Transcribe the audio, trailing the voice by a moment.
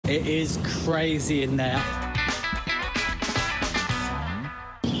It is crazy in there.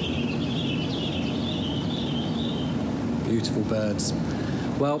 Beautiful birds.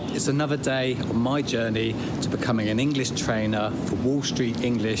 Well, it's another day on my journey to becoming an English trainer for Wall Street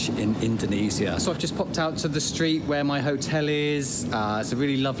English in Indonesia. So I've just popped out to the street where my hotel is. It's a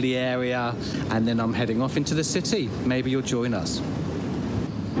really lovely area, and then I'm heading off into the city. Maybe you'll join us.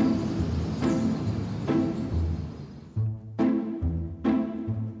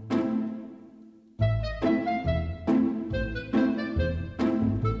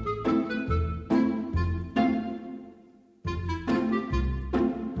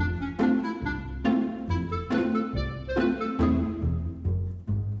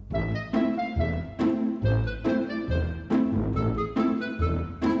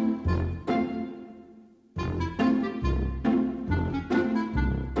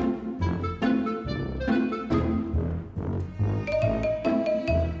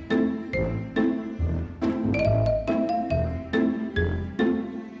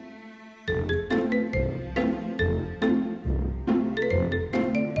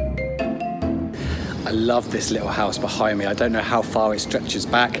 I love this little house behind me. I don't know how far it stretches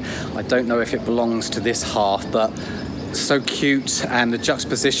back. I don't know if it belongs to this half, but it's so cute, and the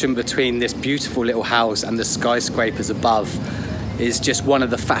juxtaposition between this beautiful little house and the skyscrapers above is just one of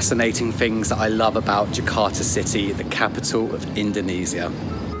the fascinating things that I love about Jakarta city, the capital of Indonesia.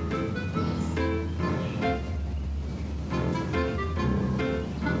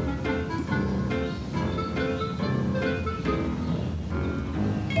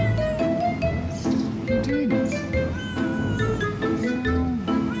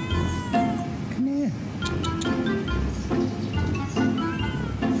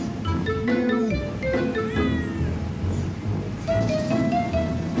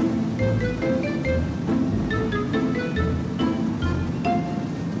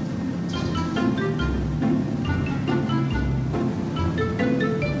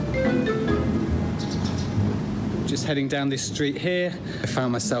 Just heading down this street here, I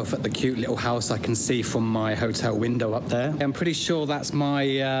found myself at the cute little house I can see from my hotel window up there. I'm pretty sure that's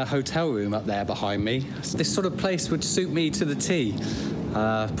my hotel room up there behind me. This sort of place would suit me to the T.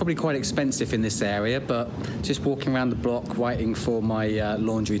 Probably quite expensive in this area, but just walking around the block waiting for my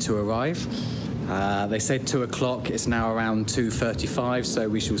laundry to arrive. They said 2 o'clock, it's now around 2:35, so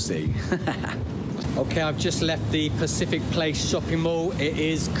we shall see. Okay, I've just left the Pacific Place shopping mall. It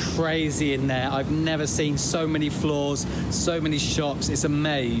is crazy in there. I've never seen so many floors, so many shops. It's a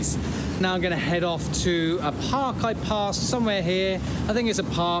maze. Now I'm going to head off to a park I passed somewhere here. I think it's a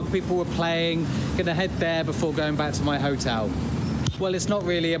park. People were playing. Going to head there before going back to my hotel. Well, it's not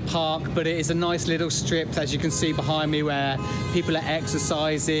really a park, but it is a nice little strip, as you can see behind me, where people are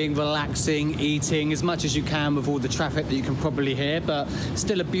exercising, relaxing, eating as much as you can with all the traffic that you can probably hear, but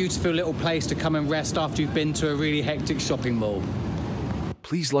still a beautiful little place to come and rest after you've been to a really hectic shopping mall.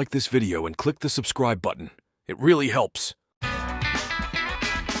 Please like this video and click the subscribe button. It really helps.